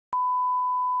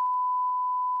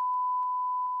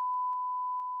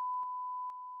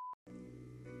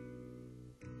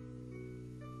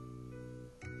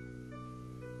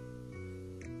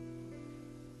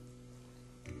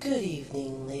Good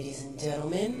evening, ladies and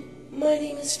gentlemen. My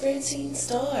name is Francine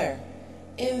Starr,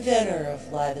 inventor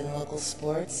of live and local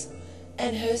sports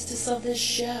and hostess of this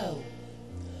show.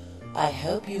 I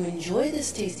hope you enjoy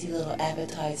this tasty little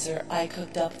appetizer I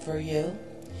cooked up for you.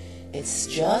 It's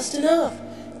just enough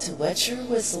to wet your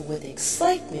whistle with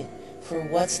excitement for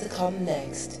what's to come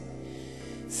next.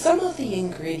 Some of the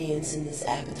ingredients in this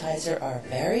appetizer are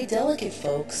very delicate,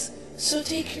 folks, so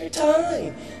take your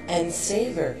time and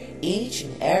savor each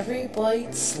and every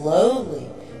bite slowly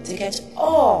to catch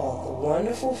all the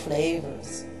wonderful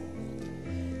flavors.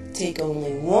 Take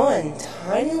only one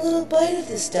tiny little bite of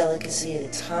this delicacy at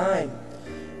a time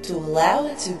to allow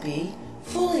it to be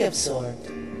fully absorbed.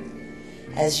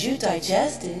 As you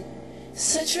digest it,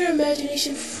 set your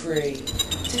imagination free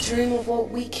to dream of what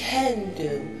we can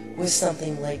do with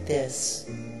something like this.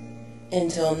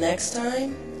 Until next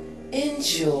time,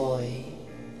 enjoy.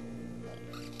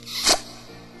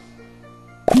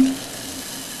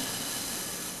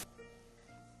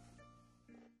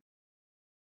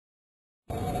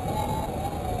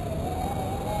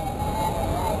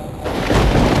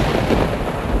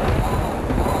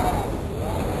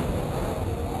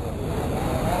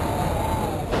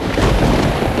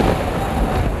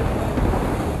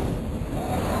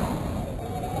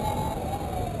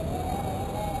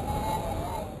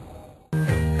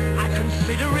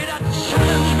 Consider it a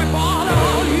challenge before the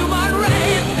whole human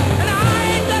race, and I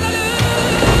ain't gonna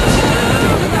lose.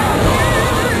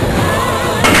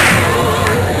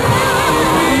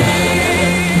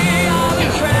 We are the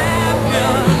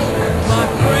champions, my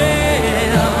friend.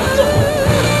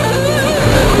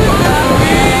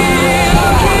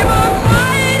 We'll keep on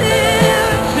fighting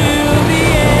till the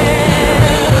end.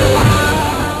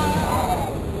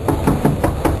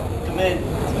 Come in.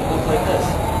 It's gonna look like this.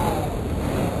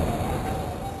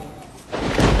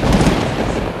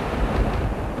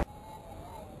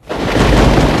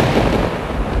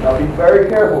 Now be very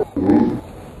careful.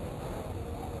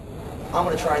 I'm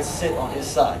going to try and sit on his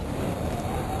side.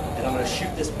 And I'm going to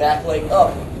shoot this back leg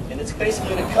up. And it's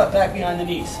basically going to cut back behind the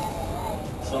knees.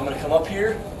 So I'm going to come up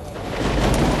here.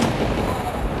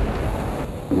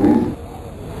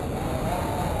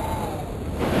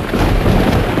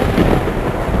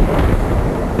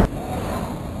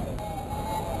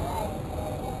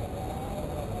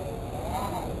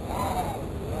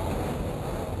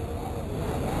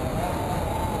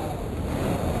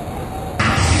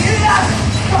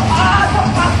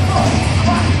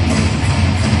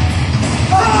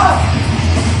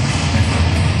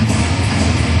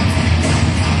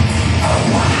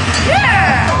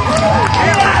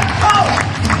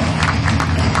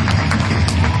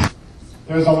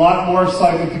 There's a lot more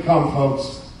excitement to come,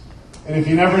 folks. And if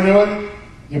you never knew it,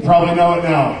 you probably know it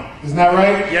now. Isn't that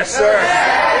right? Yes, sir.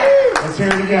 Let's hear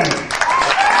it again.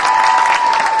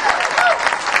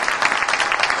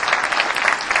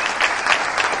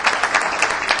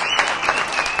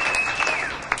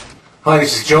 Hi,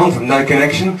 this is John from No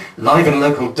Connection. Live and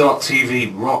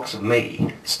Local.tv rocks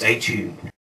me. Stay tuned.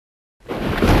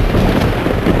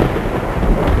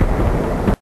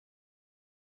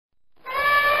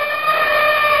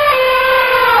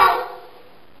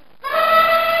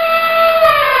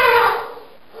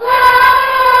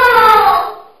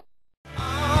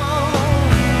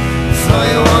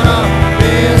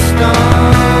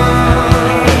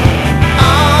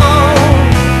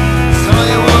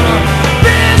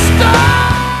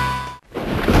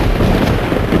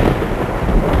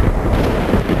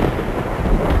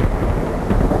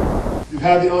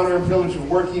 I've had the honor and privilege of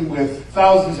working with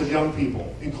thousands of young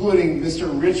people, including Mr.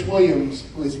 Rich Williams,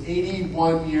 who is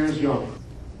 81 years young.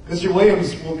 Mr.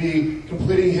 Williams will be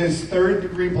completing his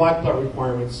third-degree black belt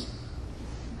requirements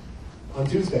on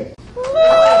Tuesday.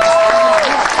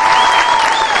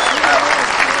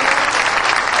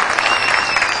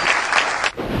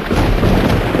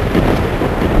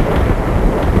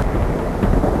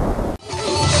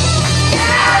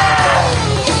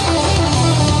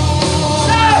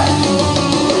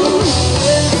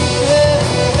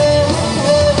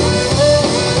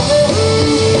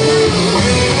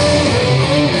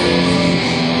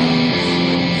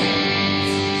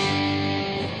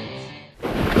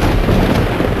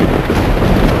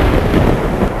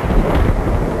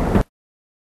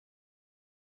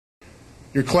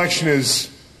 Your collection is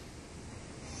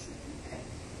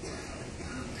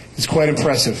quite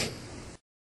impressive.